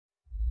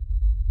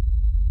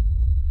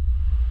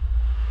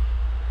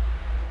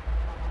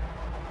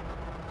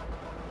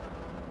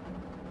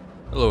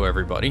Hello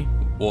everybody,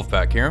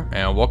 Wolfpack here,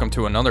 and welcome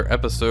to another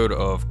episode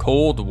of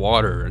Cold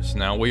Waters.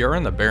 Now we are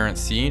in the Barents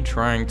Sea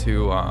trying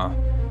to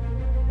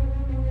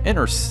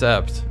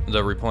intercept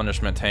the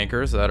replenishment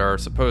tankers that are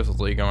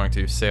supposedly going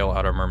to sail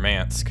out of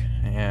Murmansk.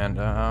 And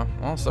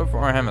well, so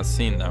far I haven't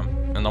seen them.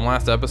 In the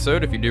last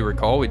episode, if you do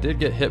recall, we did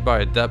get hit by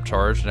a depth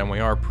charge and we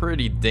are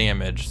pretty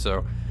damaged,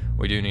 so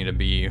we do need to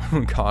be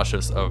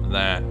cautious of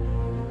that.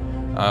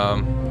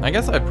 I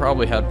guess I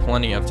probably had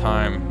plenty of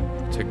time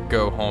to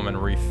go home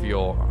and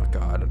refuel. Oh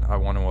god, I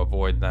want to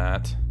avoid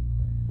that.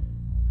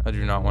 I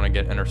do not want to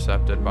get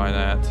intercepted by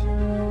that.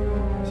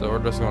 So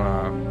we're just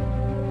gonna...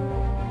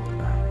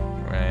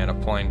 Man, a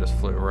plane just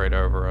flew right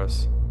over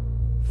us.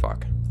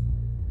 Fuck.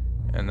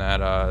 And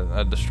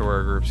that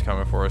destroyer group's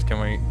coming for us.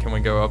 Can we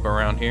go up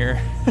around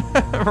here?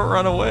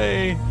 Run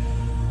away.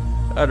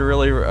 I'd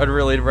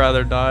really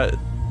rather not.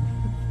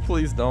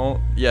 Please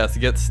don't. Yes,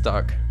 get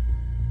stuck.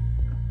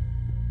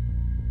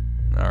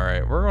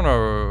 Alright, we're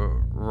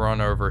gonna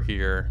run over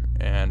here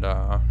and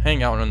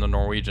hang out in the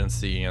Norwegian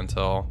Sea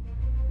until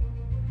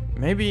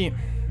maybe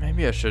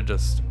I should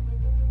just...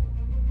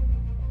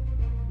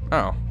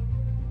 Oh,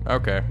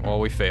 okay, well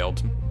we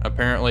failed.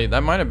 Apparently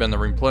that might have been the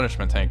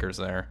replenishment tankers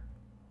there.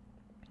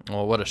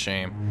 Well, what a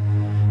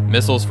shame.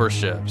 Missiles for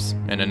ships.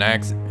 In an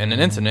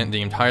incident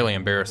deemed highly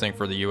embarrassing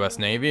for the US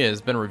Navy, it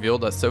has been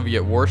revealed that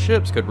Soviet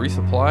warships could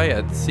resupply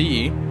at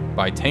sea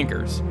by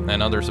tankers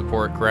and other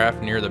support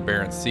craft near the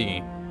Barents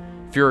Sea.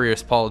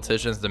 Furious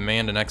politicians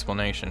demand an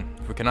explanation.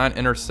 If we cannot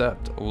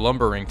intercept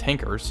lumbering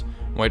tankers,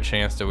 what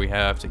chance do we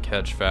have to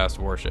catch fast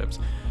warships?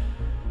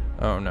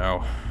 Oh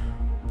no.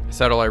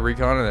 Satellite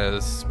recon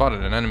has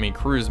spotted an enemy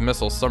cruise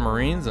missile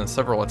submarines and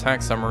several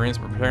attack submarines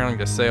preparing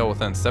to sail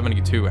within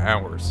 72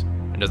 hours.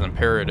 It is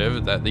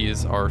imperative that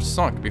these are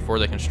sunk before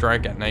they can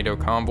strike at NATO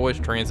convoys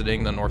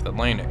transiting the North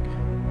Atlantic.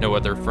 No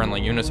other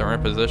friendly units are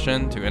in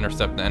position to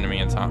intercept the enemy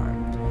in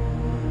time.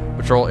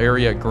 Patrol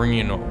area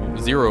green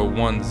 010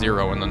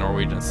 in the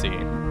Norwegian Sea.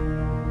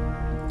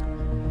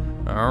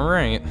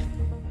 Alright,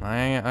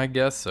 I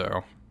guess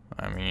so.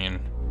 I mean,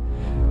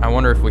 I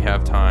wonder if we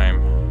have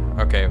time.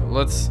 Okay,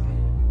 let's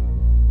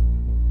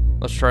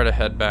try to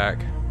head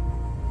back.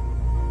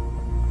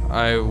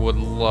 I would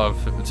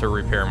love to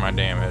repair my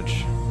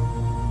damage.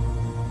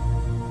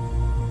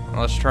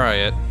 Let's try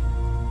it.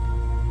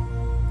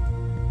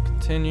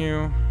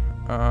 Continue.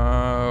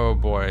 Oh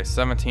boy,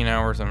 17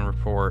 hours in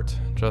report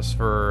just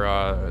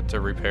for to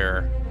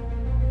repair.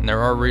 And there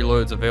are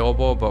reloads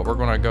available, but we're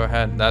gonna go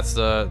ahead. That's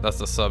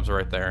the subs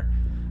right there.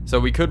 So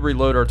we could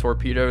reload our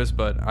torpedoes,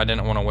 but I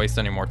didn't want to waste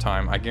any more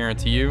time. I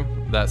guarantee you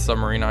that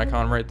submarine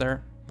icon right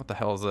there. What the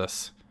hell is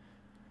this?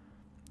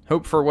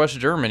 Hope for West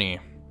Germany.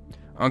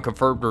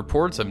 Unconfirmed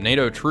reports of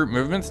NATO troop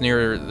movements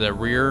near the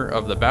rear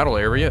of the battle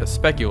area is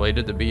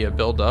speculated to be a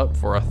build-up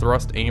for a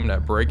thrust aimed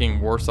at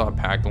breaking Warsaw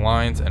Pact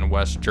lines in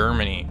West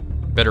Germany.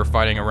 Bitter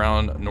fighting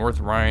around North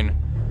Rhine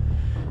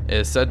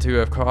is said to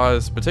have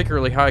caused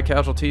particularly high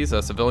casualties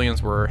as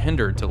civilians were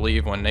hindered to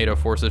leave when NATO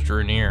forces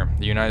drew near.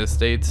 The United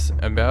States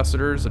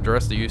ambassadors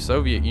addressed the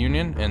Soviet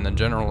Union in the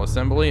General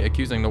Assembly,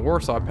 accusing the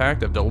Warsaw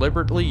Pact of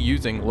deliberately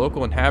using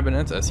local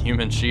inhabitants as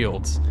human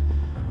shields.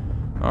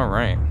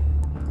 Alright.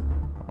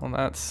 Well,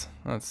 that's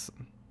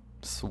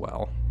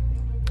swell.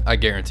 I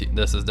guarantee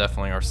this is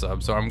definitely our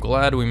sub, so I'm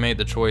glad we made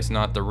the choice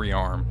not to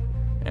rearm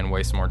and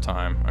waste more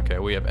time. Okay,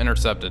 we have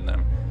intercepted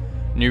them.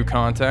 New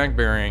contact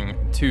bearing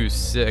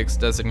 26,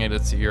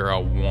 designated Sierra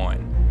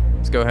 1.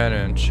 Let's go ahead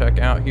and check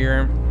out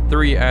here.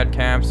 3 ad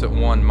caps at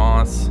 1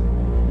 Moss.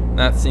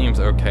 That seems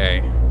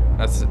okay.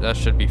 That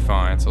should be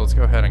fine. So let's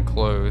go ahead and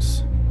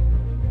close.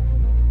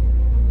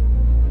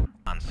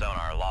 On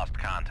sonar, lost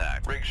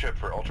contact. Rig ship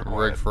for ultra quiet.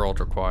 Rig for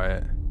ultra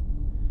quiet.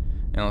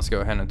 And let's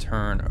go ahead and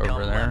turn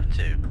over there. Left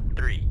 2,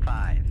 3,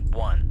 5,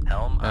 1.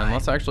 Helm. And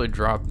let's actually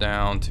drop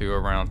down to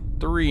around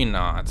 3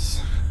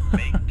 knots.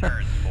 Make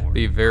turns forward.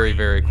 Be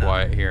very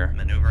quiet here.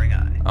 Maneuvering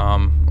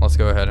eye. Let's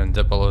go ahead and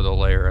dip below the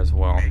layer as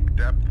well. Make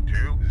depth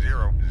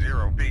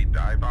 200 feet.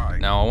 Dive by.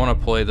 Now I want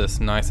to play this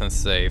nice and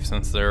safe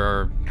since there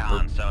are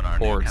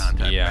reports.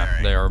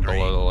 Yeah, they are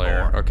below the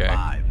layer. Okay,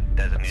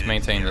 let's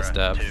maintain this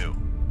depth.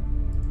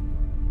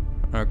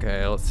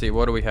 Okay, let's see,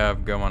 what do we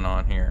have going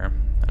on here?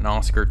 An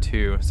Oscar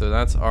 2, so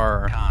that's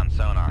our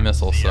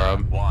missile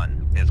sub.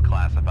 1 is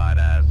classified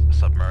as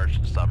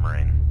submerged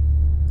submarine.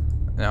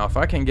 Now, if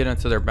I can get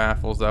into their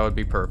baffles, that would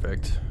be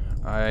perfect.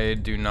 I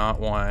do not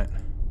want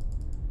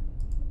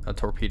a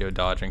torpedo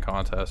dodging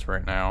contest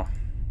right now.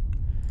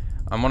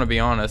 I'm gonna be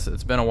honest,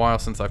 it's been a while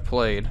since I've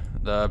played.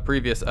 The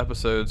previous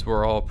episodes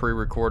were all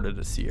pre-recorded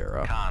to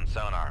Sierra. Con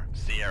sonar,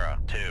 Sierra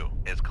 2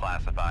 is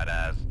classified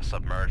as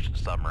submerged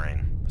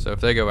submarine. So if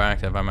they go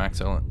active, I'm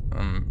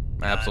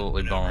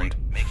absolutely boned.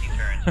 Making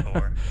turns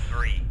for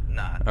 3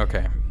 knots.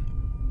 Okay.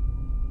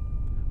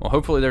 Well,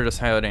 hopefully they're just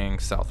heading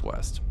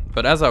southwest.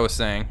 But as I was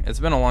saying,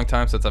 it's been a long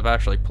time since I've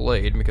actually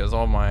played because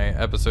all my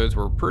episodes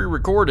were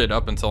pre-recorded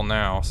up until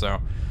now, so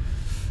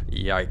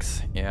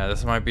yikes. Yeah,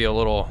 this might be a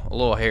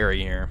little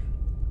hairy here.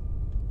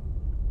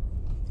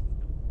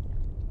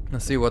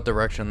 Let's see what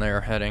direction they are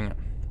heading.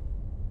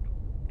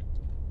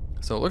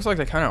 So it looks like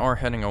they kind of are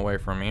heading away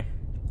from me.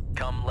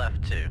 Come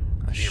left 2.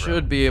 I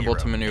should be able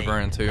to maneuver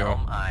into.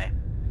 I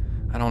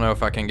don't know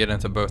if I can get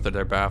into both of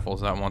their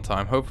baffles at one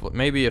time. Hopefully,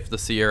 maybe if the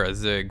Sierra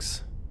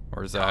zigs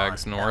or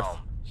zags north. Helm.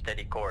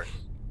 Steady course.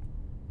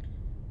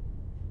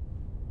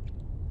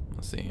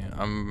 Let's see.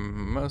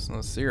 Most of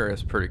the Sierra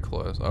is pretty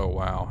close. Oh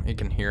wow, it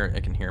can hear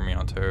me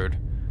on Toad.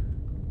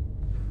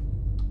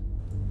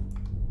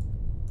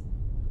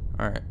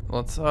 All right,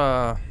 let's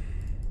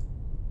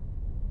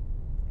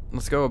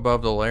go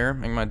above the layer.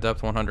 Make my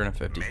depth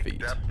 150 feet.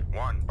 Depth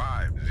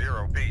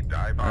 150 feet.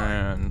 Dive by.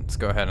 And let's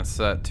go ahead and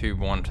set tube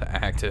 1 to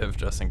active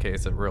just in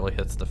case it really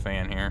hits the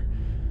fan here.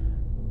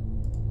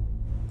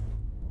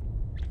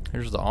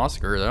 Here's the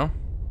Oscar though.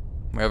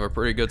 We have a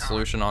pretty good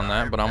solution on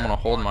that, but I'm gonna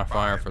hold my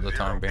fire for the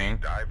time being.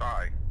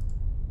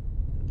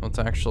 Let's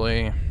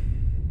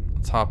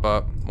hop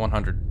up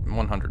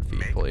 100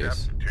 feet,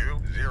 please.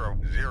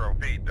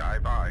 200 feet.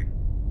 Dive by.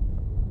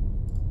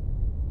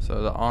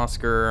 So the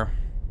Oscar,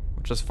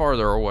 which is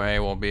farther away,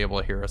 will be able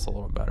to hear us a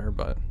little better,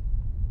 but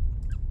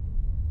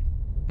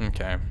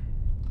okay.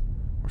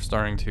 We're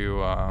starting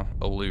to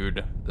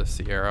elude the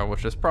Sierra,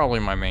 which is probably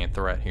my main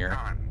threat here.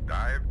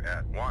 Dive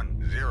at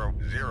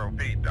 100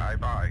 feet. Dive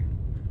by.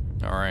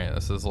 Alright,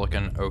 this is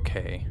looking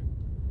okay.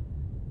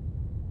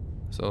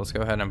 So let's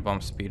go ahead and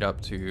bump speed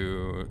up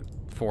to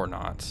 4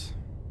 knots.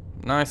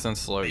 Nice and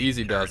slow,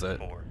 easy does it.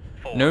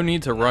 No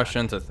need to rush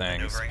into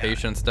things.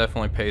 Patience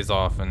definitely pays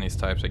off in these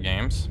types of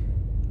games.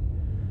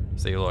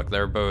 See, look,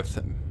 they're both,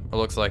 it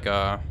looks like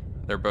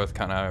they're both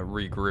kind of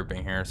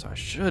regrouping here, so I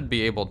should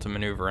be able to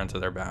maneuver into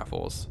their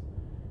baffles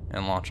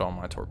and launch all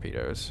my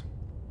torpedoes.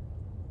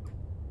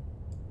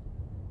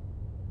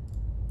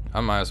 I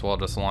might as well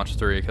just launch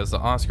 3 because the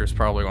Oscar's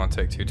probably going to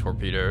take 2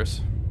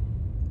 torpedoes.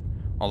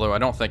 Although I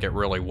don't think it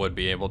really would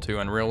be able to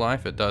in real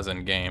life. It does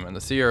in game, and the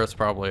Sierra's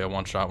probably a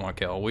one-shot,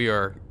 one-kill. We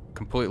are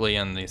completely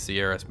in the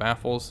Sierra's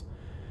baffles,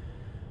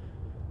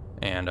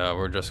 and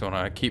we're just going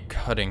to keep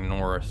cutting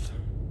north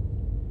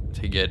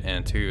to get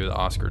into the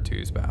Oscar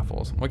 2's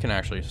baffles. We can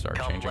actually start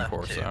changing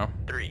course though.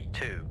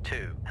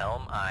 322,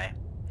 helm I.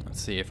 Let's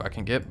see if I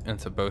can get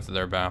into both of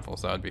their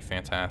baffles. That would be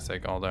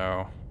fantastic.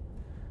 Although,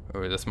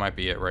 oh, this might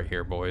be it right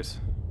here, boys.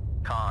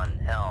 Con,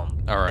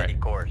 helm, all right. steady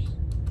course.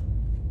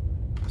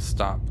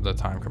 Stop the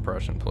time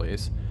compression,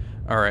 please.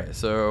 All right,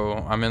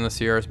 so I'm in the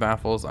Sierra's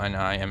baffles, and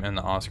I am in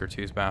the Oscar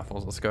 2's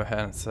baffles. Let's go ahead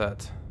and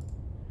set.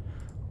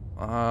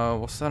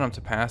 We'll set them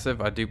to passive.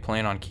 I do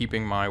plan on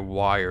keeping my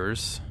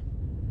wires.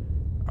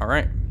 All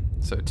right,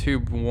 so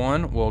tube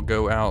 1 will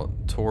go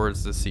out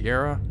towards the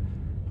Sierra.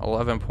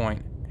 11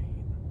 point.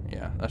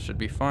 Yeah, that should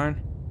be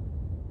fine.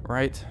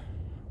 Right.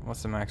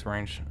 What's the max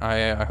range?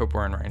 I hope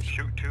we're in range.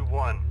 Shoot tube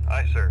 1.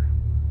 Aye, sir.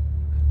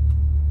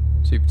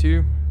 Tube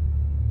 2.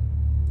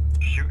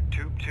 Shoot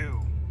tube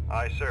 2.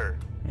 Aye, sir.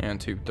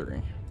 And tube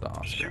 3, the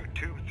Oscar. Shoot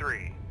tube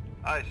 3.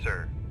 Aye,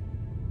 sir.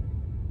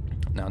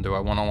 Now, do I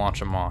want to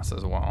launch a Moss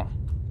as well,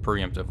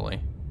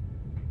 preemptively?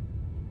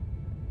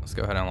 Let's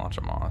go ahead and launch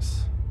a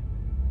Moss.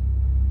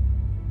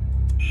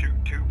 Shoot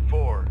tube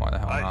 4. Why the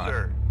hell Aye, not?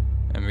 sir.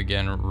 And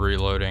begin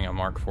reloading a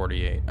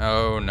Mk-48.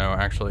 Oh no,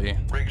 actually,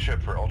 Rig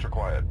ship for ultra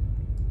quiet.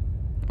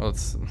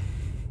 let's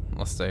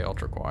stay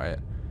ultra quiet.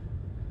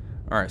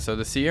 All right, so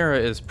the Sierra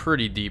is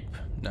pretty deep.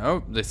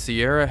 No, the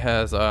Sierra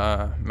has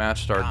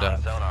matched our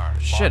depth. Sonar,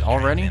 Shit,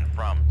 already?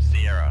 From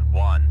Sierra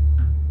 1.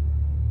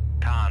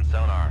 Con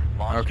sonar.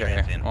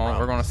 Okay, well,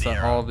 we're gonna set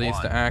all of these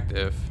to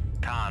active.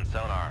 Con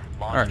sonar.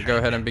 All right, go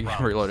ahead and begin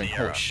reloading.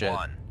 Holy shit.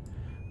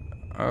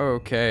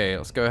 Okay,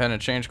 let's go ahead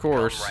and change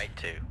course. Helm right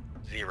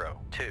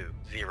 2,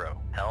 020,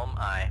 helm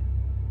I.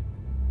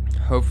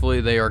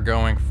 Hopefully they are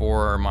going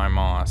for my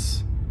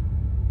Moss.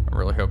 I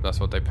really hope that's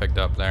what they picked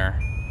up there.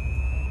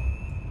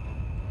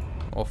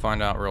 We'll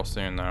find out real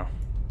soon though.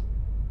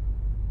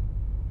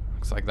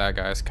 Looks like that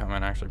guy's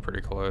coming actually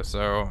pretty close,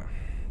 so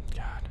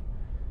God.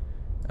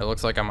 It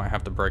looks like I might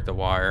have to break the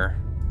wire.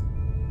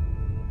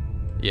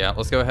 Yeah,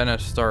 let's go ahead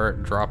and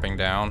start dropping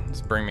down.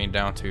 Let's bring me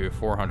down to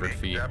 400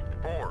 feet.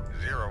 Depth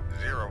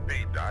 400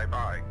 feet. Dive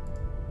by.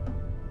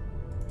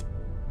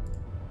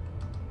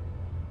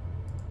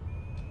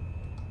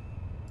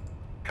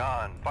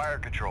 Con, fire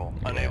control.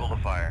 Yeah. Unable to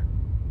fire.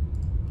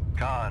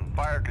 Con,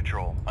 fire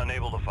control.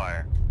 Unable to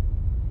fire.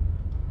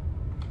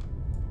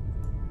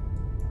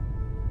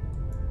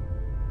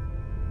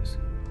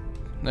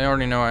 They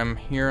already know I'm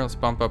here. Let's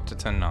bump up to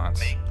 10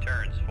 knots. Make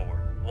turns for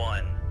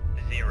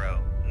 10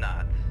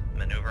 knots.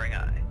 Maneuvering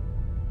I.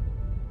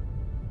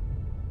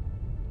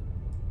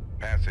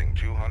 Passing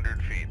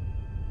 200 feet.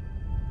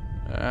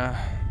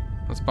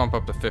 Let's bump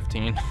up to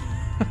 15.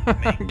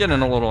 I'm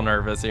getting a little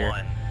nervous here.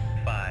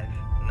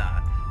 15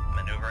 knots.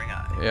 Maneuvering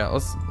I. Yeah,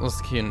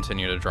 let's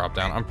continue to drop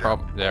down. I'm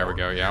probably there. We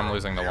go. Yeah, I'm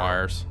losing the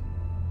wires.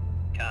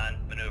 Con,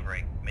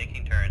 maneuvering.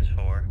 Making turns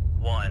for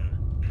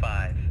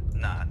 15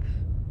 knots.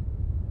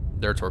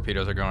 Their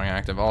torpedoes are going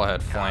active. All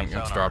ahead, flank.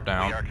 Let's drop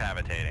down. We are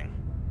cavitating.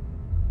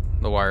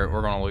 The wire,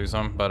 we're gonna lose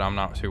them, but I'm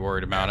not too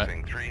worried about it.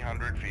 Passing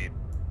 300 feet.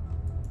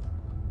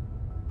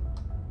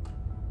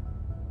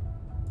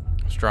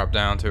 Let's drop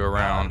down to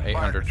around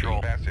 800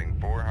 feet. Passing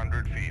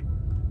 400 feet.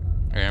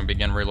 And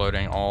begin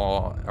reloading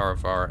all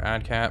of our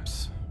ad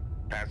caps.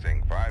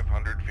 Passing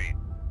 500 feet.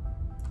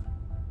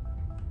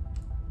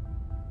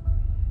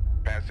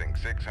 Passing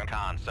 600.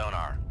 Con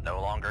sonar,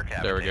 no longer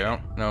cavitating. There we go.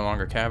 No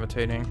longer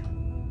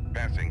cavitating.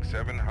 Passing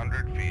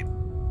 700 feet.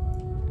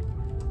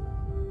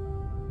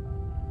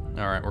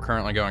 Alright, we're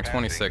currently going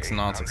 26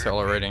 knots,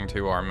 accelerating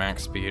to our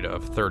max speed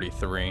of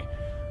 33.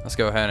 Let's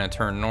go ahead and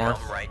turn north.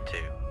 Helm right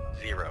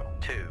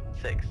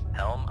 2-0-2-6.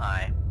 Helm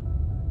I.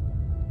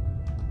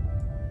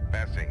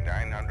 Passing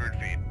 900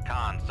 feet.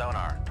 Con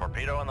sonar,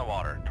 torpedo in the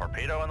water.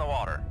 Torpedo in the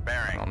water.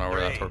 Bearing. I don't know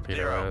where that 3, torpedo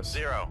 0, is.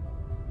 0.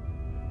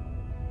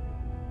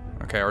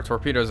 Okay, our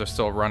torpedoes are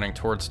still running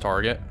towards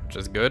target, which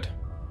is good.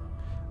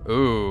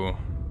 Ooh.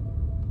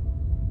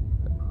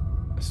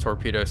 This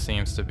torpedo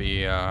seems to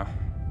be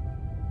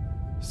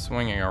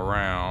swinging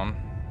around.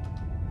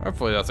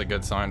 Hopefully that's a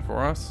good sign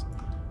for us.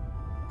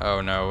 Oh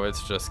no,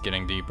 it's just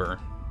getting deeper.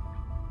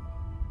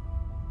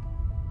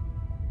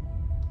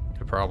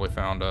 It probably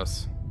found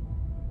us.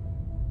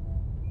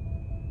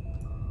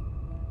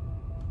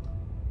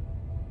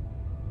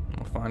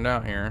 We'll find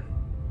out here.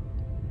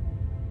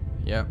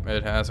 Yep,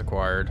 it has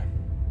acquired.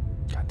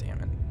 God damn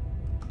it.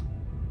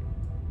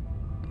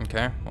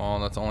 Okay, well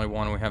that's only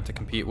one we have to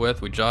compete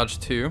with. We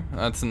dodged 2.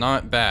 That's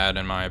not bad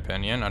in my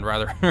opinion. I'd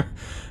rather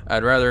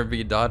I'd rather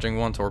be dodging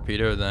 1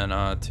 torpedo than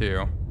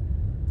 2.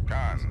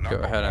 Go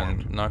ahead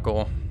and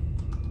knuckle.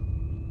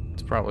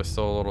 It's probably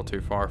still a little too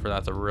far for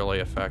that to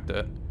really affect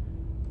it.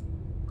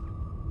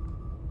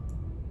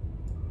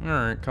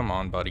 Alright, come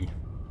on, buddy.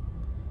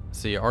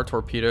 See, our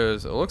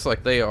torpedoes, it looks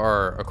like they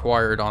are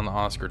acquired on the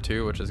Oscar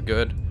II, which is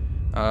good.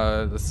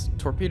 This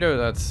torpedo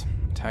that's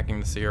attacking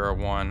the Sierra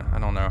 1, I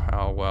don't know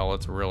how well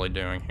it's really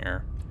doing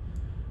here.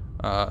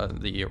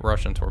 The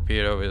Russian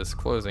torpedo is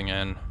closing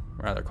in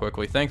rather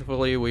quickly.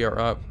 Thankfully, we are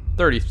up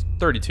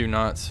 32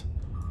 knots.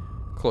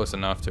 Close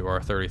enough to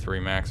our 33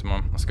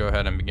 maximum. Let's go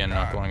ahead and begin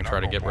knuckling and try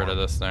to get rid of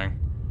this thing.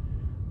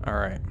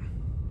 Alright.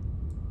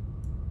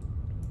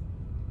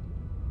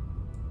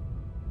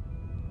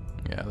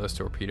 Yeah, those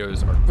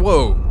torpedoes are...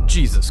 Whoa!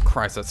 Jesus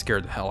Christ, that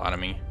scared the hell out of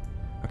me.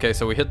 Okay,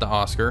 so we hit the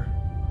Oscar.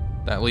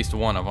 At least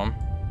one of them.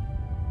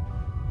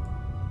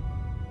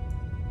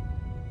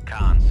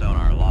 Con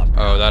sonar lost.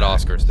 Oh, that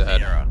Oscar's dead.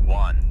 Sierra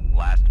 1,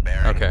 last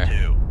bearing. Okay.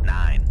 2,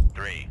 9,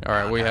 3.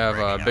 Alright, we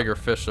have bigger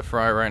fish to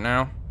fry right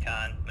now.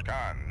 Con,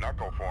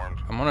 knuckle formed.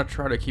 I'm gonna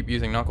try to keep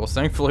using knuckles.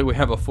 Thankfully, we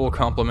have a full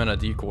complement of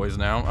decoys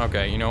now.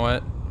 Okay, you know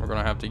what? We're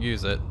gonna have to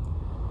use it.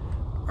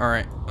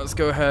 Alright, let's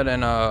go ahead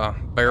and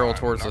barrel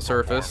towards the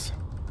surface.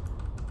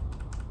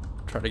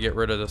 Try to get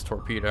rid of this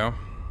torpedo.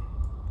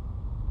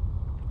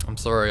 I'm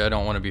sorry, I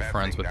don't want to be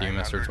friends with you,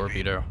 Mr.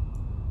 Torpedo.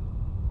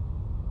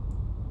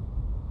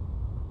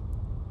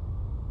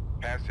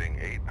 Passing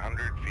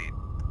 800 feet.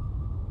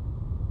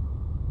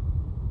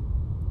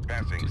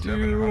 Passing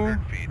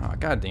 700 feet. Oh,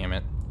 God damn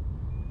it.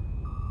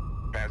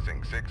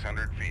 Passing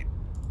 600 feet.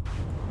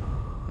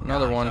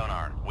 Another one.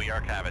 Sonar, we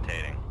are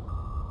cavitating.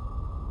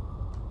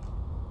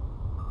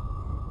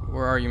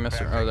 Where are you,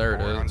 Mr. Oh, there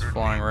it is. It's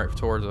flying right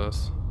towards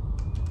us.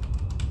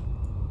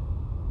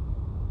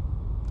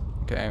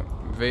 Okay,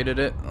 evaded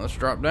it. Let's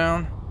drop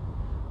down.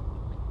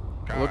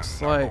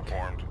 Looks like...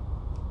 I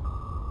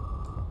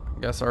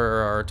guess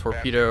our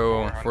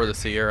torpedo for the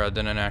Sierra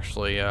didn't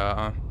actually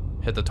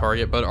hit the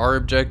target, but our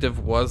objective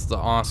was the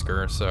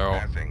Oscar, so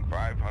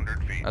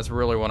that's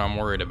really what I'm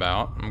worried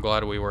about. I'm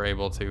glad we were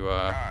able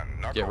to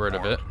get rid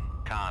of it.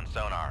 Con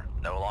sonar,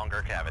 no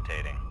longer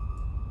cavitating.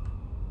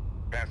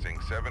 Passing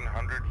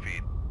 700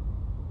 feet.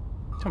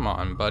 Come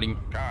on, buddy.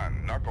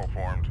 Con, knuckle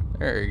formed.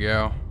 There you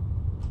go.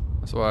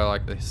 That's what I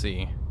like to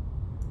see.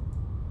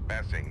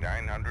 Passing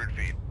 900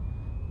 feet.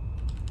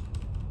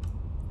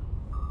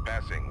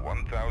 Passing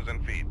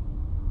 1,000 feet.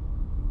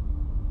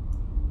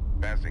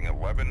 Passing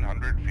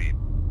 1,100 feet.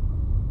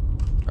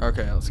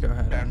 Okay, let's go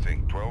ahead and...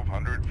 Passing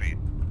 1,200 feet.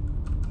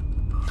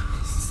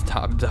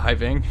 Stop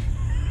diving.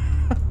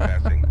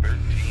 Passing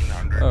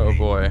 1,300 feet. Oh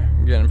boy,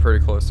 I'm getting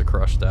pretty close to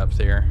crush depth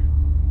here.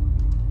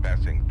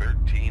 Passing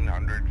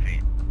 1,300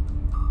 feet.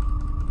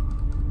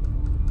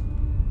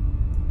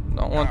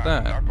 Don't want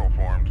that. Knuckle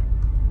formed.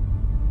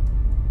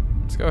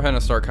 Let's go ahead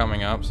and start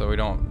coming up so we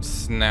don't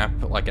snap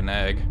like an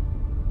egg.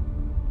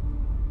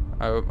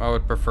 I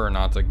would prefer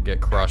not to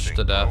get crushed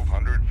to death.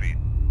 1,200 feet.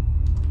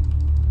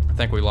 I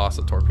think we lost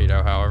the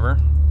torpedo, however.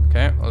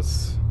 Okay,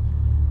 let's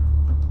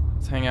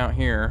hang out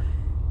here.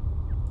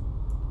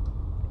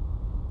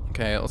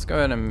 Okay, let's go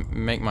ahead and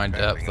make my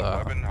depth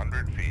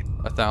 1,100 feet.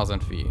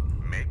 1,000 feet.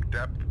 Make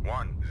depth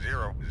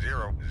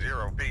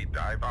 1,000 feet.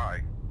 Dive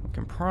high. We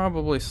can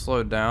probably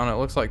slow down. It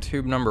looks like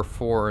tube number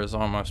 4 is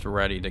almost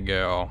ready to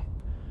go.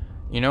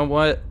 You know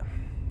what?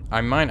 I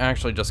might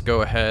actually just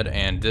go ahead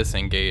and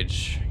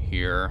disengage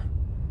here.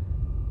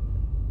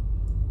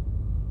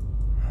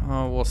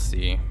 Oh, we'll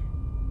see.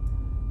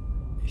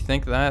 You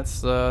think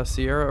that's the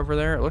Sierra over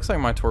there? It looks like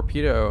my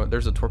torpedo.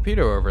 There's a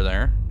torpedo over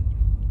there.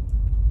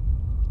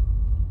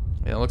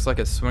 Yeah, it looks like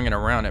it's swinging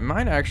around. It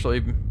might actually,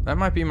 that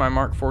might be my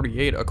Mark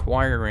 48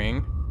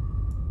 acquiring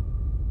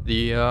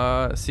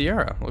the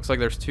Sierra. Looks like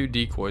there's 2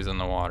 decoys in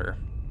the water.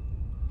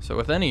 So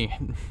with any,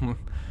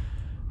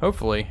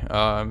 hopefully,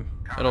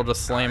 it'll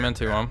just slam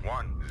into them,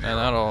 and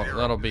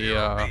that'll be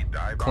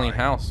clean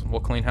house.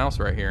 We'll clean house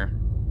right here.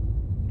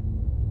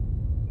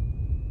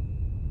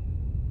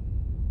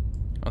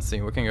 Let's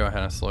see, we can go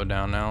ahead and slow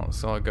down now.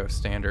 So I'll go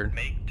standard.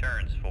 Make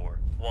turns for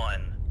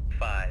 15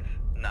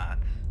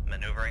 knots.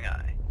 Maneuvering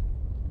I.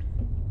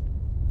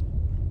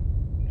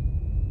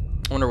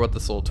 I wonder what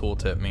this little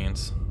tooltip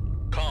means.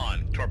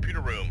 Con, torpedo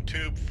room,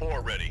 tube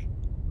 4 ready.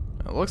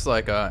 It looks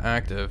like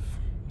active.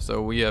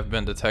 So we have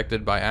been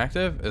detected by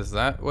active. Is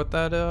that what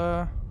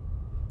that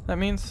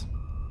means?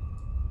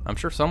 I'm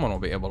sure someone will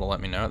be able to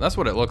let me know. That's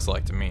what it looks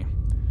like to me.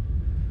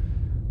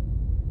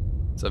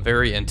 It's a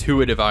very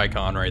intuitive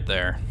icon right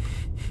there.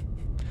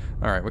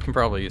 Alright, we can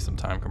probably use some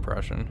time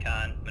compression.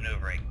 Con,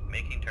 maneuvering.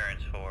 Making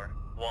turns for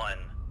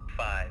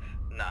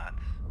 15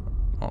 knots.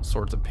 All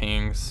sorts of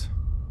pings.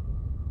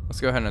 Let's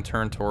go ahead and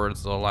turn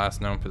towards the last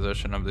known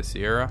position of the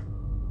Sierra.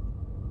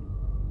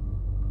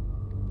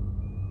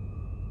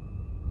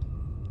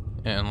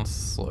 And let's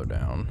slow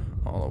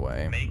down all the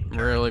way.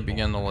 Really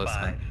begin to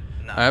listen.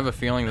 I have a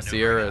feeling the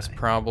Sierra is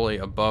probably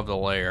above the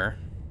layer.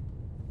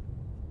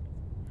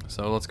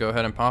 So let's go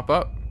ahead and pop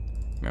up.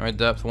 My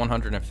depth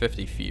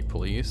 150 feet,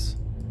 please.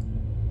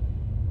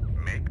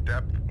 Make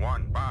depth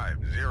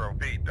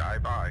 150 feet,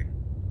 dive by.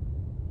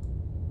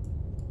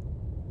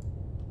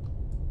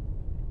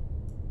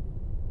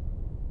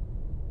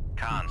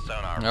 Con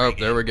sonar. Oh,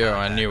 there we go.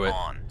 I knew it.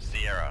 On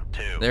Sierra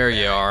 2. There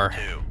you are.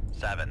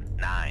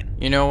 279.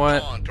 You know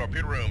what? Con,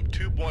 torpedo room,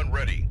 tube 1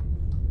 ready.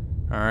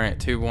 Alright,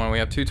 tube 1. We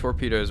have 2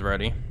 torpedoes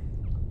ready.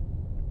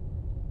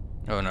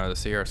 Oh no, the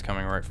Sierra's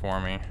coming right for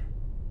me.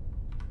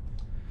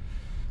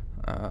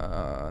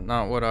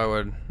 Not what I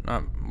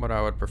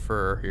would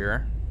prefer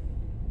here.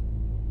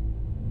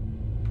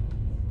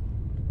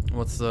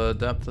 What's the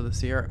depth of the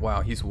Sierra?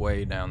 Wow, he's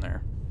way down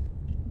there.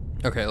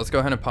 Okay, let's go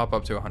ahead and pop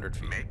up to 100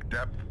 feet. Make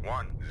depth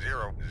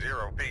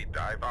 100 feet,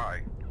 dive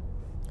by.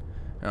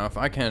 Now, if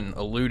I can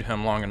elude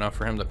him long enough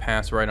for him to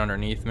pass right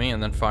underneath me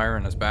and then fire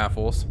in his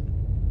baffles,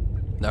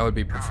 that would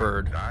be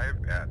preferred.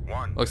 Dive at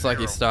 100 Looks like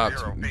he stopped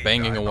feet,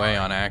 banging dive away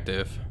by. on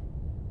active.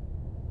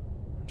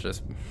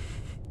 Just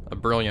a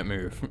brilliant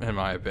move, in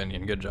my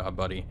opinion. Good job,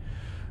 buddy.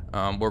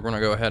 We're going to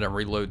go ahead and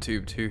reload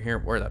tube 2 here.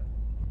 Where that?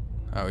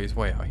 Oh, he's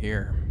way out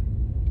here.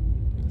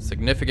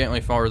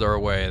 Significantly farther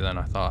away than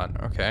I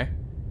thought. Okay.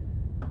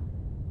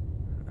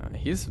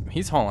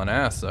 He's hauling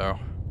ass, though,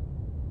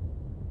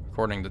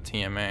 according to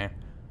TMA.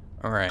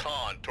 Alright.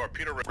 Con,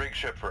 torpedo room. Rig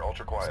ship for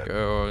ultra quiet. Let's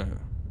go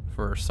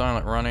for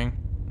silent running.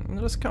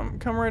 Just come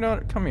right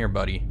out. Come here,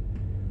 buddy.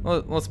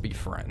 Let's be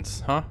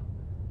friends, huh?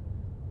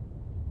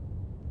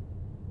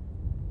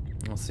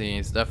 Let's see.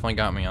 He's definitely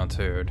got me on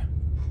toad.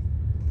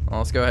 Well,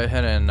 let's go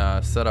ahead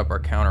and set up our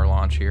counter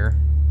launch here.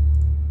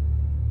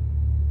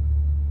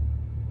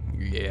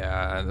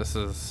 Yeah, this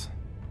is...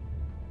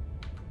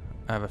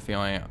 I have a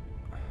feeling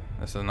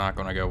this is not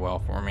going to go well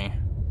for me.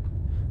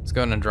 Let's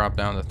go ahead and drop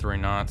down to 3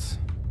 knots.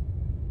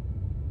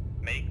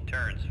 Make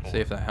turns for See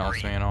if that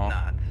helps 3 me at all.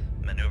 knots.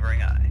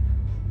 Maneuvering I.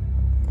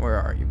 Where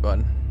are you,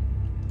 bud?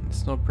 It's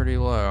still pretty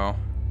low.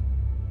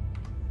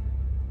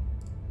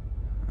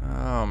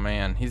 Oh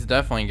man, he's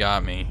definitely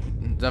got me.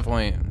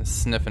 Definitely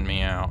sniffing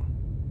me out.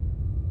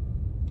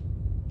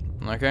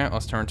 Okay,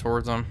 let's turn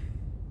towards him.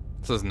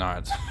 This is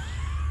nuts.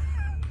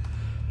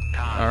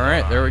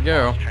 Alright, there we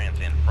go.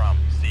 Transient from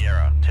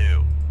Sierra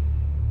 2.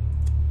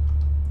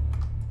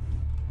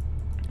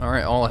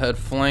 Alright, all ahead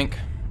flank.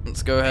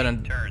 Let's go ahead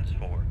and Turns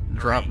for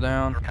drop 3.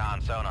 down. Con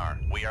sonar.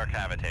 We are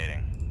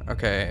cavitating.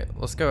 Okay,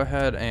 let's go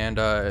ahead and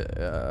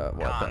Con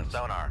weapons.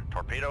 sonar.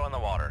 Torpedo in the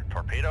water.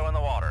 Torpedo in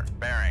the water.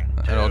 Bearing.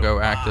 It'll go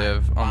 2,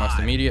 active 5, almost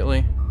 5.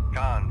 immediately.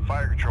 Con,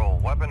 fire control,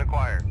 weapon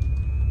acquired.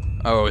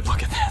 Oh,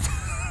 look at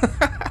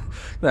that.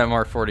 That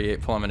Mark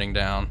 48 plummeting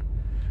down.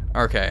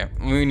 Okay,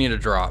 we need to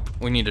drop.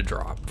 We need to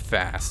drop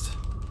fast.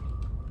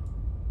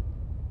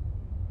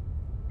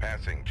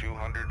 Passing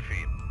 200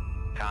 feet.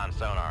 Con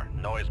sonar.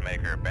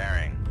 Noisemaker.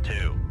 Bearing.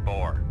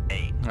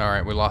 248.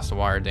 Alright, we lost the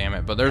wire, damn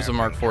it. But there's the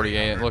Mark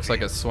 48. It looks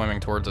like it's swimming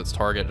towards its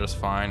target just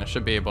fine. It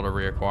should be able to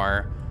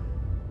reacquire.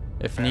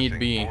 If need Passing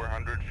be.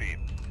 400 feet.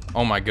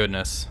 Oh my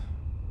goodness.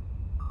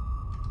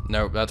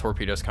 Nope, that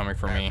torpedo's coming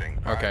for me. Passing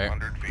Okay,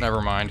 500 feet.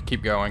 never mind.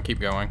 Keep going, keep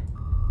going.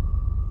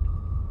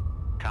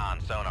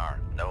 Con sonar.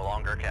 No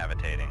longer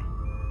cavitating.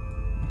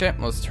 Okay,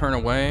 let's turn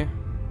away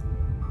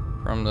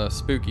from the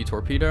spooky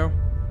torpedo.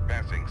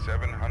 Passing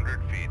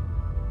 700 feet.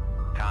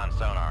 Con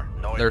sonar.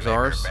 Noisemaker. There's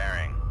ours.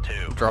 Bearing.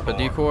 2. Drop a 4,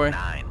 decoy.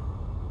 9.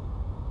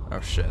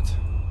 Oh shit.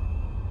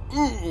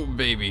 Ooh,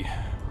 baby.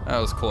 That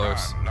was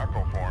close. Con,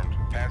 knuckle formed.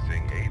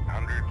 Passing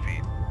 800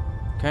 feet.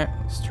 Okay,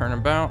 let's turn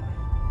about.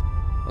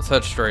 Let's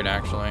head straight,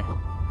 actually.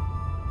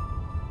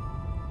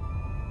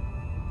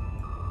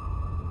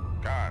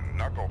 Con,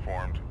 knuckle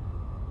formed.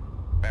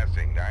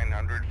 Passing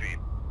 900 feet.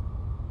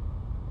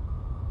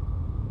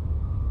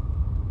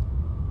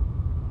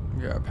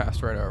 Yeah, it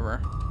passed right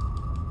over.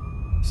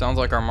 Sounds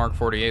like our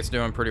Mk-48's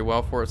doing pretty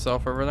well for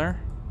itself over there.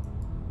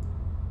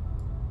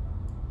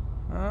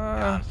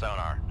 Con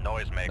sonar,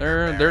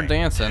 noisemaker. They're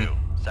dancing.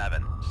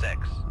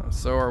 276.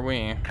 So are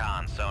we.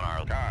 Con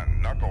sonar.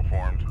 Con, knuckle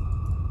formed.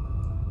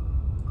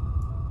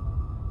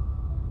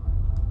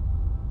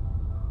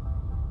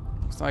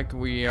 Looks like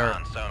we are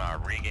Con sonar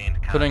regained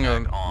putting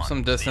contact on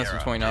some distance Sierra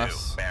between 2,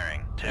 us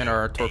bearing and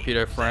our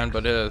torpedo 286. friend,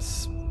 but it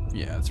is,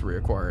 yeah, it's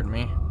reacquired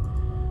me.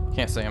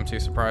 Can't say I'm too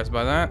surprised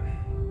by that.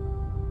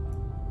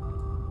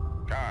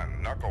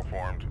 Con, knuckle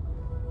formed.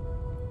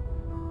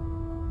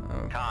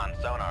 Con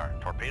sonar,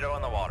 torpedo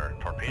in the water.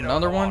 Torpedo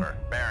Another in the one? water.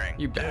 Bearing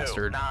You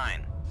bastard.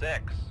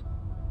 296.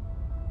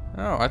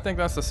 Oh, I think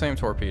that's the same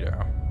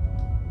torpedo.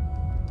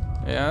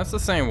 Yeah, it's the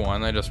same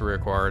one. They just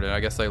reacquired it. I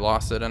guess they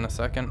lost it in a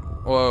second.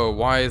 Whoa,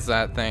 why is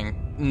that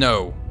thing?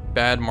 No.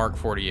 Bad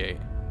Mk-48.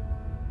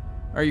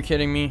 Are you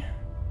kidding me?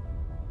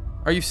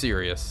 Are you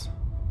serious?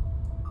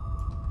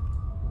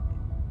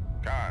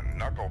 Con,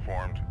 knuckle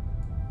formed.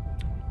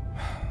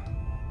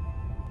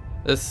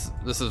 This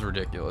is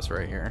ridiculous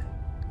right here.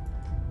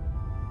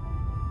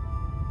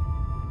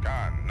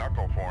 Con,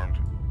 knuckle formed.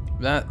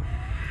 That...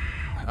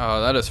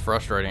 Oh, that is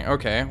frustrating.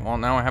 Okay, well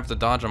now I have to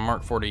dodge a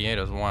Mk-48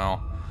 as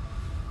well.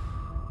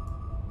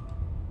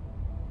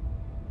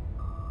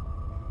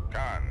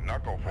 Con,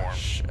 knuckle formed.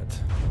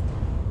 Shit.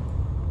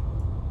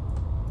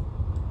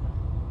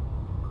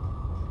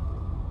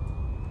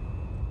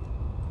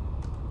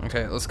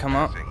 Okay, let's come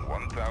up. Passing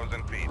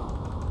 1,000 feet.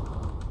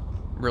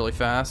 Really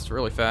fast,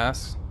 really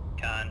fast.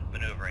 Con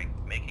maneuvering,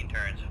 making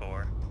turns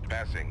for.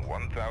 Passing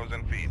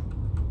 1,000 feet.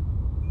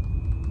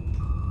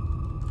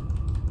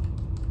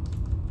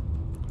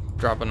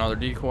 Drop another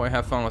decoy.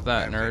 Have fun with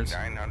that, Passing nerds.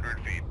 900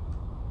 feet.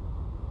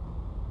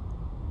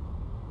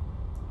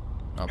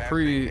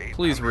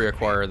 Please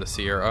reacquire the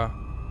Sierra.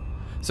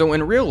 So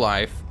in real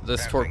life,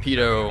 this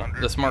torpedo,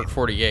 this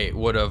Mk-48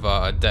 would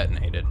have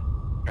detonated.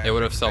 It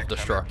would have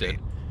self-destructed.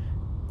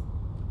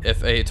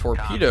 If a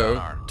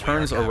torpedo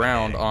turns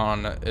around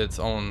on its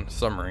own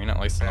submarine, at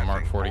least in the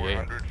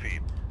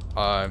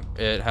Mk-48,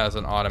 it has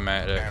an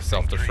automatic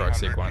self-destruct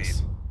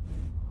sequence.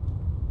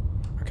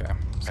 Okay,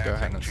 let's go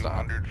ahead and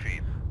stop.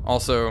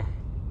 Also,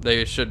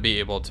 they should be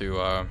able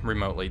to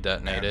remotely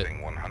detonate it.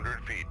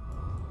 100 feet.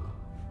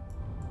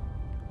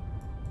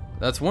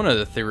 That's one of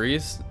the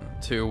theories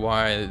to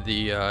why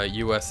the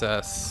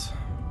USS...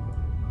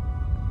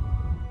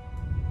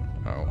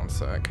 Oh, one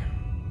sec.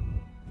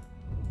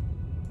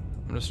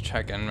 I'm just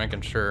checking,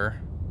 making sure.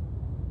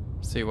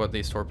 See what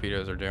these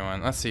torpedoes are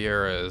doing. That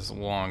Sierra is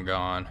long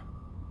gone.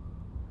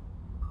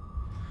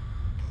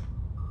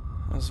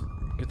 Let's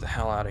get the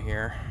hell out of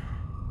here.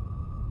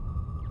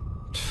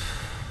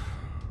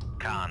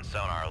 Con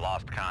sonar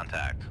lost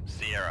contact.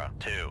 Sierra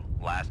 2,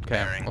 last Okay,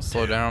 bearing. let's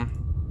slow 2. down.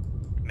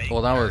 Making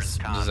Well, that was turns.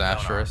 Con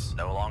disastrous.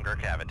 sonar, no longer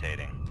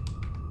cavitating.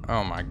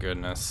 Oh my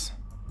goodness.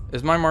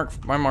 Is my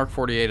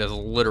Mk-48 is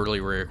literally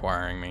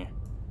reacquiring me.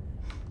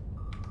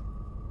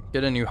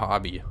 Get a new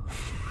hobby.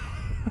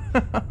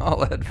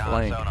 I'll add Con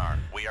flank. sonar,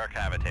 we are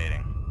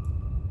cavitating.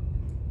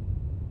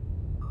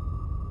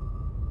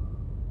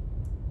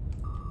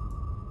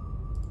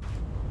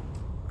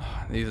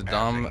 These Passing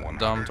dumb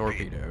 100 feet.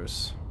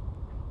 torpedoes.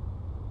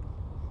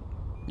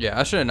 Yeah,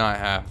 I should not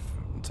have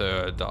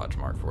to dodge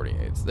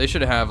Mk-48s. They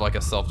should have like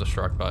a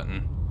self-destruct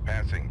button.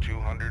 Passing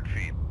 200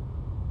 feet.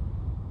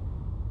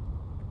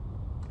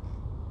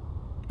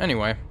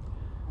 Anyway,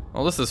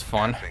 well, this is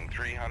fun. Passing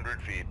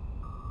 300 feet.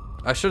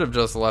 I should have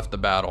just left the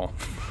battle.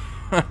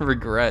 I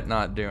regret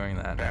not doing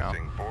that now.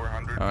 Passing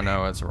 400 Oh feet.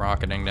 no, it's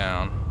rocketing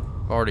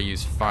down. I've already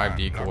used 5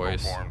 Knuckle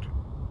decoys. formed.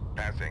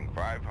 Passing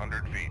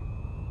 500 feet.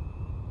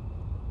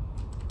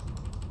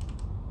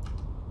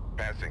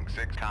 Passing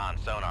 6. Con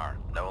sonar,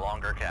 no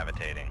longer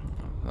cavitating.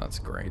 That's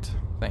great.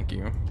 Thank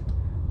you.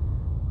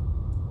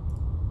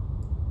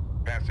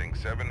 Passing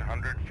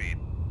 700 feet.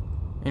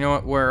 You know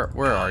what?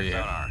 Where are you?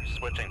 Sonar,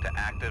 switching to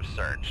active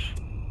search.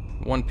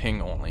 One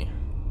ping only.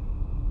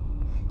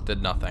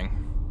 Did nothing.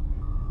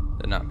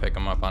 Did not pick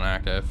him up on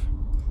active.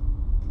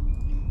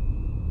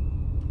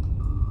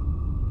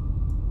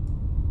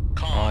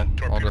 Con,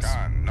 I'll just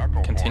Con,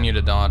 knuckle continue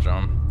to dodge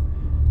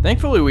them.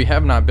 Thankfully, we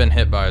have not been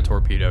hit by a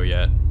torpedo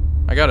yet.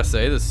 I gotta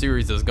say, this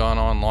series has gone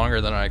on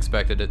longer than I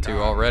expected it to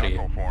already.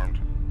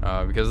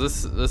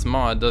 Because this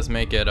mod does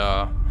make it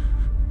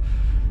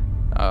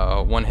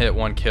one hit,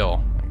 one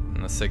kill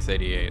in the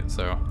 688.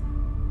 So,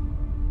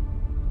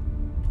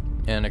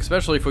 and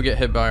especially if we get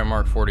hit by a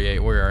Mk-48,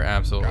 we are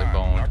absolutely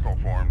boned. Knuckle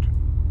formed.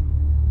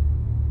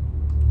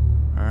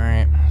 All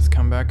right, let's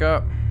come back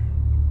up.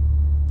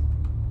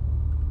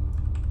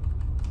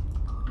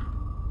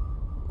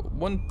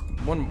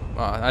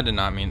 I did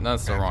not mean,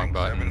 that's the wrong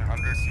button.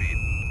 700 feet.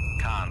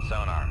 Con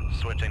sonar,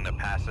 switching to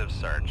passive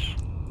search.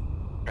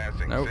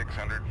 Passing Nope.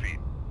 600 feet.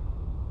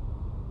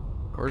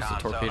 Where's the Con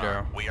torpedo?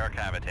 sonar, we are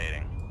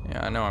cavitating.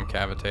 Yeah, I know I'm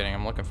cavitating.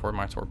 I'm looking for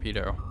my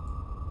torpedo.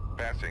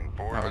 Passing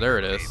 400 Oh, there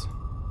it feet. is.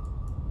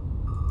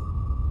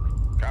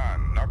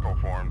 Con, knuckle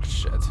formed.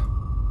 Shit.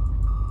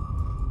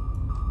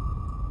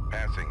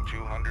 Passing Passing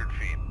 200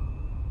 feet.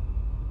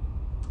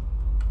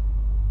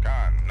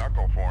 Con,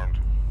 knuckle formed.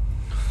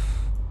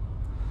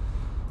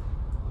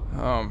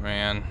 Oh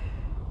man.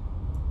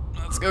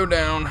 Let's go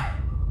down.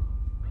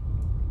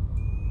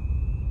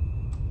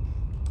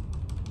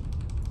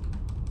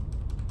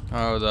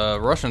 Oh, the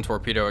Russian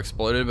torpedo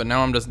exploded, but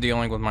now I'm just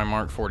dealing with my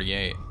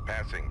Mk-48.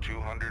 Passing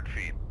 200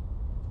 feet.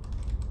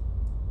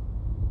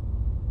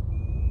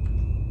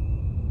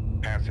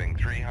 Passing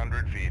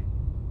 300 feet.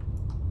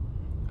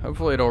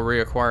 Hopefully it'll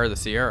reacquire the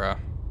Sierra.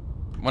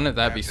 Wouldn't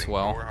that be Passing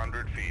swell?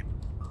 400 feet.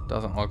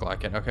 Doesn't look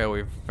like it. Okay,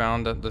 we've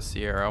found the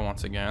Sierra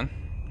once again.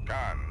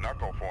 Con,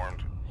 knuckle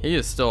formed. He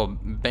is still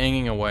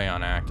banging away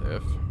on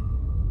active.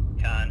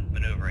 Con,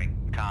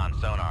 maneuvering. Con,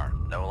 sonar.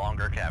 No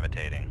longer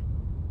cavitating.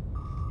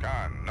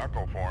 Con,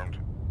 knuckle formed.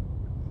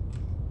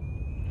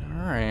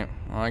 Alright,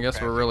 well I guess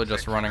we're really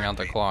just running out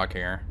the clock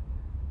here.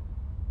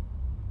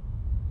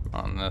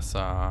 On this,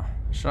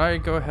 should I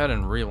go ahead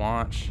and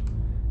relaunch?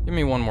 Give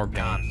me one more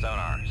Con, beam.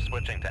 sonar.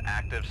 Switching to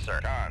active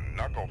search. Con,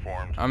 knuckle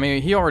formed. I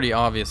mean, he already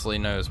obviously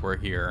knows we're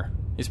here.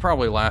 He's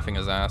probably laughing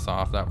his ass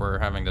off that we're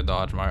having to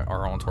dodge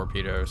our own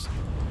torpedoes.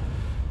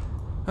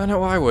 I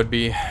know I would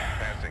be.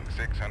 Passing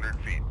 600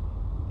 feet.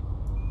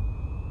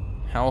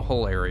 How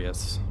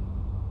hilarious.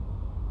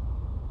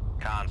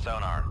 Con,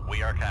 sonar.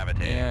 We are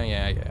cavitating.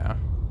 Yeah.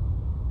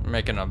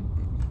 Making a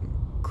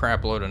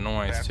crap load of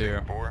noise Passing too.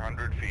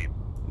 400 feet.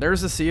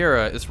 There's the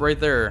Sierra. It's right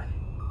there.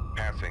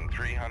 Passing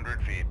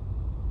 300 feet.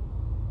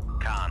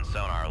 Con,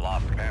 sonar.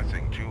 Lost.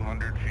 Passing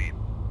 200 feet.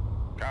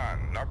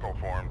 Con, knuckle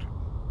formed.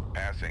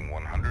 Passing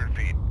 100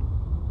 feet.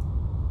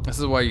 This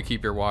is why you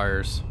keep your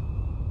wires.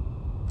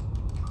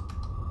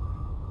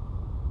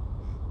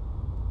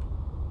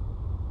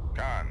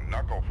 Con,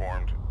 knuckle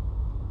formed.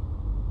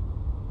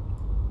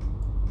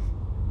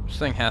 This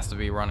thing has to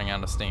be running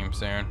out of steam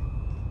soon.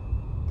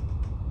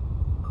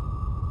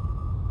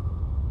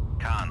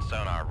 Con,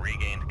 sonar.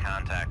 Regained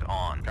contact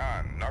on.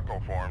 Con,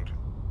 knuckle formed.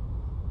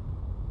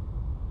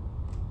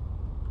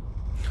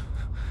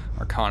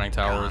 Our conning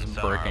tower is Con,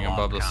 sonar, breaking lost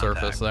above the contact.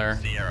 surface there.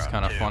 Sierra It's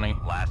kind of 2, funny.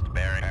 Last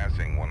bearing.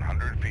 Passing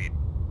 100 feet.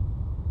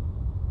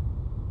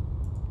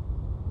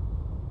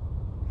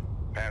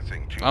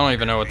 Passing 200 I don't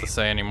even know what to feet.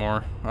 say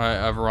anymore.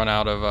 I've run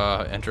out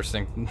of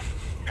interesting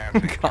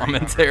Passing 300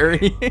 commentary.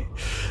 feet.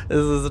 This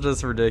is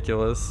just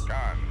ridiculous.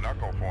 Con,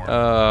 knuckle formed.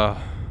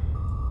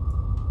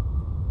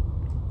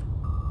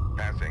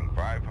 Passing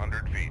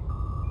 500 feet.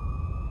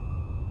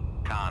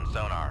 Con,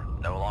 sonar.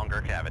 No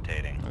longer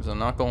cavitating. There's a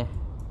knuckle.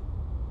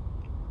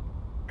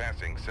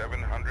 Passing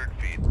 700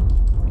 feet.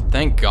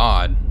 Thank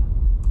God.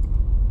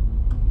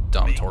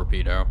 Dumb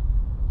torpedo.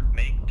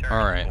 Make turn.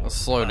 Alright, for let's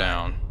slow 5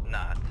 down.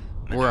 knots.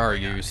 Where are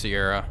Maneuvering you, on.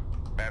 Sierra?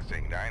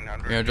 Passing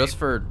 900 You know,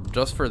 feet.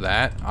 just for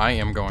that, I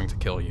am going to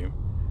kill you.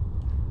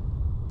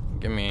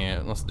 Give me.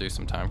 Let's do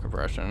some time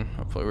compression.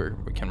 Hopefully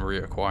we can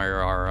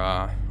reacquire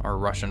our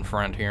Russian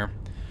friend here.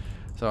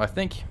 So I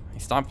think he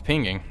stopped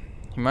pinging.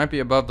 He might be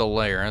above the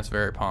layer. It's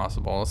very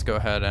possible. Let's go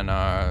ahead and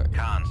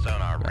Con,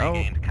 sonar.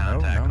 Regained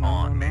contact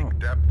on. Make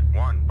depth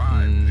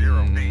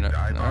 150 feet.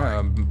 Dive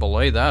high.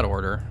 belay that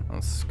order.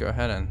 Let's go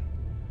ahead and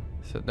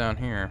sit down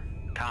here.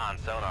 Con,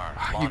 sonar.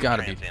 You Launch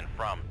gotta be transient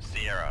from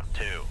Sierra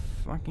 2.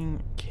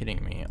 fucking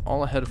kidding me.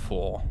 All ahead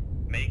full.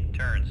 Make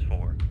turns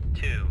for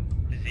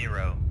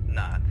 20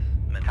 knots.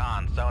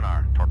 Con,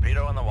 sonar.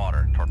 Torpedo in the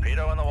water.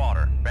 Torpedo in the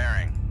water.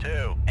 Bearing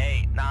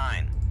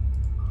 289.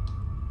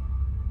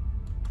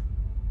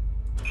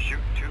 Shoot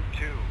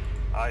 2-2.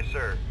 Aye,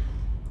 sir.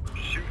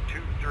 Shoot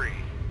 2-3.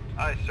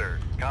 Aye, sir.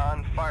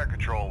 Con, fire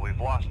control. We've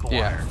lost the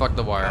Yeah, wire. fuck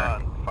the wire.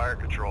 Con, fire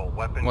control.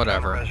 Weapon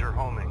Whatever. countermeasure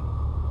homing.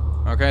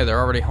 Okay, they're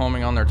already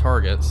homing on their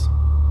targets.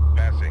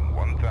 Passing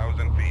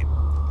 1,000 feet.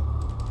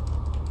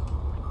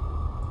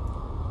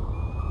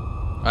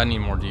 I need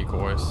more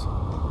decoys.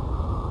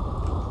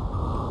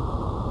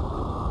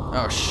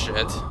 Oh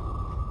shit.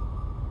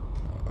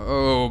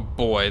 Oh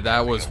boy,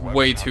 that was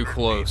way too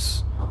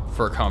close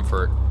for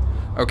comfort.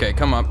 Okay,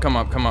 come up.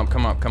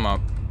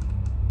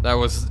 That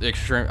was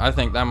extreme. I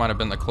think that might have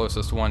been the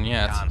closest one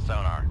yet. Con,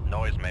 sonar.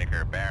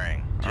 Noisemaker.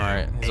 Bearing 286.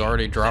 Alright, he's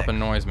already dropping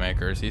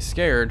noisemakers. He's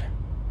scared.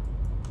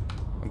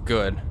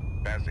 Good.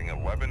 Passing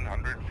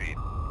 1,100 feet.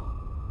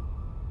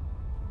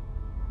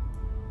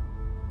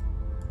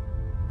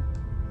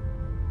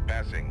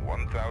 Passing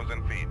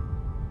 1,000 feet.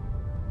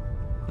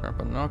 Drop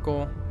a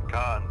knuckle.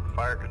 Con,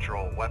 fire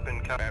control.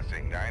 Weapon counter.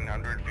 Passing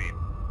 900 feet.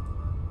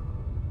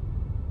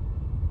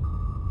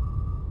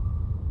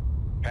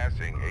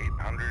 Passing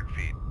 800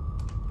 feet.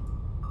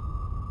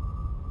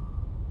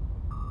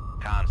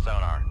 Con,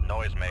 sonar.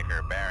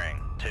 Noisemaker. Bearing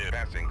 2.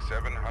 Passing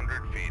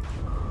 700 feet.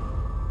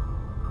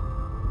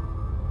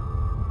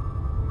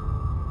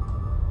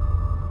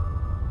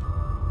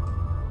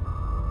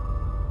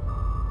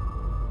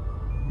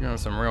 You're having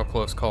some real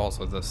close calls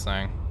with this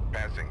thing.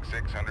 Passing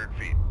 600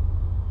 feet.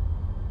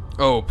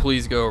 Oh,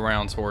 please go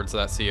around towards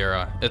that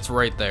Sierra. It's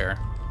right there.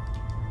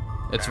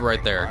 It's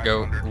right there.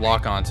 Go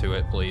lock onto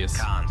it, please.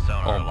 Con,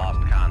 sonar. Oh.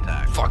 Lost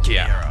contact. Fuck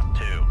yeah.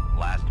 Sierra 2.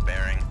 Last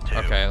bearing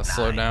Okay, let's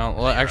slow down.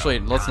 Well, actually,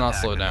 let's not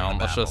slow down.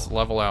 Let's just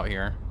level out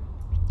here.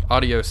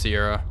 Audio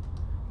Sierra.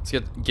 Let's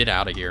get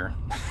out of here.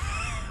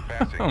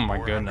 Oh my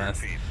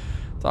goodness.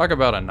 Talk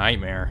about a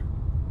nightmare.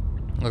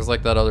 Looks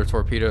like that other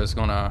torpedo is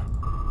gonna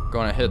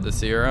hit the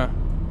Sierra.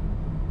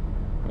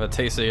 But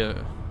Tasty,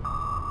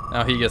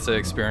 now he gets to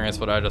experience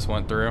what I just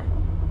went through.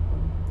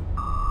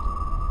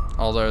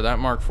 Although that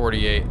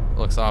Mk-48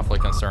 looks awfully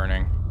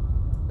concerning.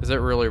 Is it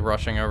really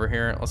rushing over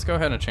here? Let's go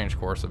ahead and change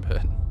course a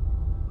bit.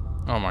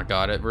 Oh my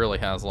god, it really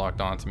has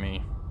locked onto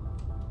me.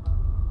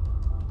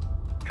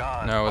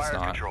 Con, No, it's fire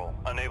not. Control,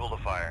 unable to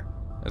fire.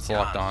 It's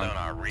locked on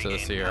Sonar, to the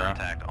regain Sierra.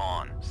 Contact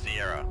on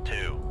Sierra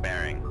 2,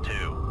 bearing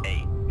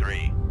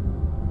 283.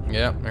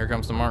 Yep, here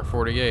comes the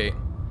Mk-48.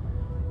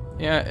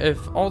 Yeah,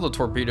 if all the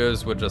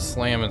torpedoes would just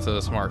slam into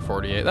this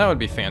Mk-48, that would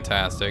be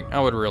fantastic. I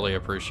would really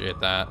appreciate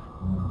that.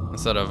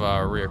 Instead of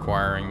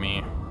reacquiring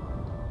me.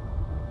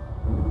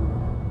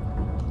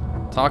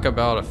 Talk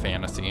about a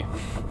fantasy.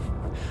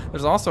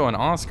 There's also an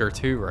Oscar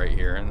too right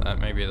here, and that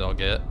maybe they'll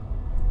get.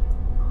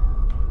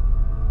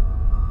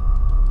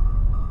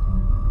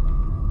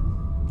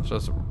 Let's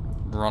just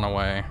run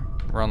away.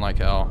 Run like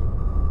hell.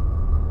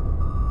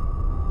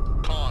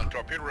 Con,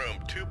 torpedo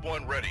room, tube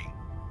 1 ready.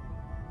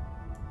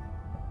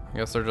 I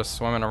guess they're just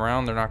swimming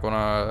around. They're not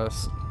gonna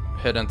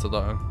hit into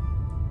the...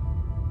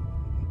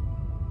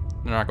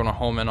 They're not gonna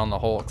home in on the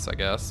hulks, I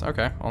guess.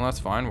 Okay, well that's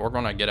fine. We're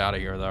gonna get out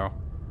of here though.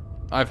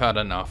 I've had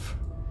enough.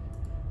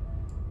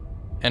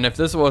 And if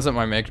this wasn't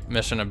my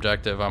mission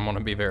objective, I'm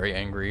gonna be very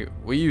angry.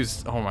 We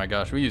used, oh my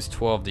gosh, we used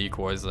 12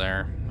 decoys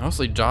there.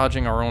 Mostly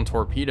dodging our own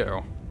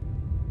torpedo.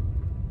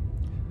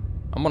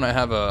 I'm gonna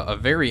have a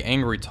very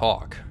angry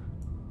talk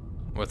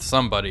with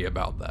somebody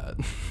about that.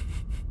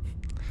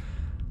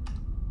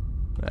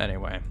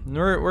 Anyway,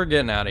 we're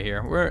getting out of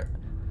here.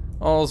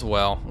 All's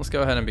well. Let's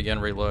go ahead and begin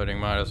reloading.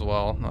 Might as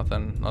well.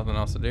 Nothing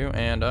else to do.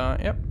 And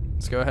yep,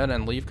 let's go ahead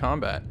and leave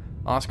combat.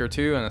 Oscar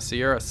 2 and the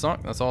Sierra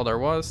sunk. That's all there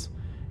was.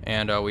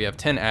 And we have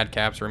 10 ad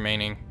caps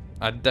remaining.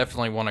 I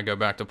definitely want to go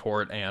back to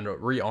port and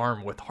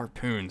rearm with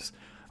harpoons.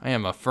 I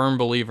am a firm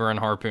believer in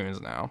harpoons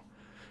now.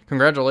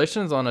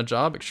 Congratulations on a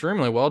job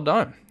extremely well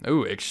done.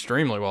 Ooh,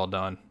 extremely well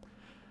done.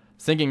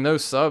 Sinking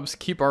those subs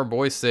keep our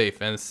boys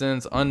safe and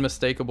sends an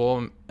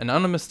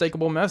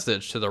unmistakable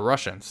message to the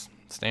Russians.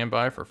 Stand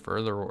by for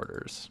further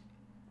orders.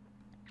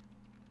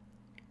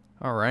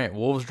 Alright,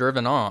 wolves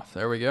driven off.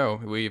 There we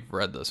go. We've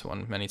read this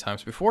one many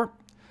times before.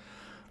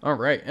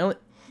 Alright,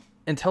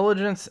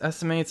 intelligence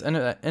estimates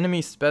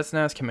enemy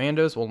Spetsnaz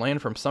commandos will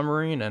land from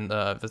submarine in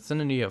the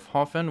vicinity of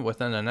Hofen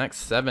within the next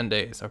 7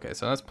 days. Okay,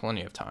 so that's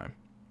plenty of time.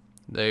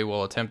 They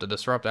will attempt to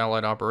disrupt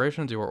Allied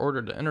operations. You are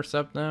ordered to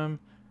intercept them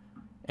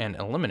and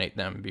eliminate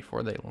them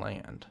before they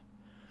land.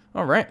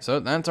 Alright, so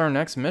that's our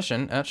next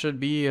mission. That should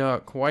be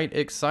quite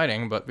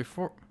exciting, but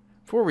before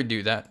we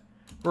do that,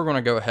 we're going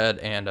to go ahead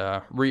and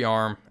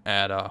rearm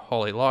at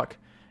Holy Lock.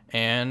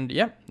 And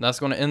yeah, that's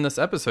going to end this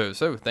episode.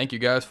 So thank you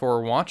guys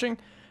for watching.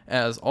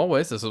 As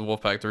always, this is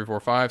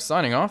Wolfpack345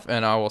 signing off,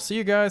 and I will see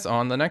you guys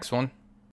on the next one.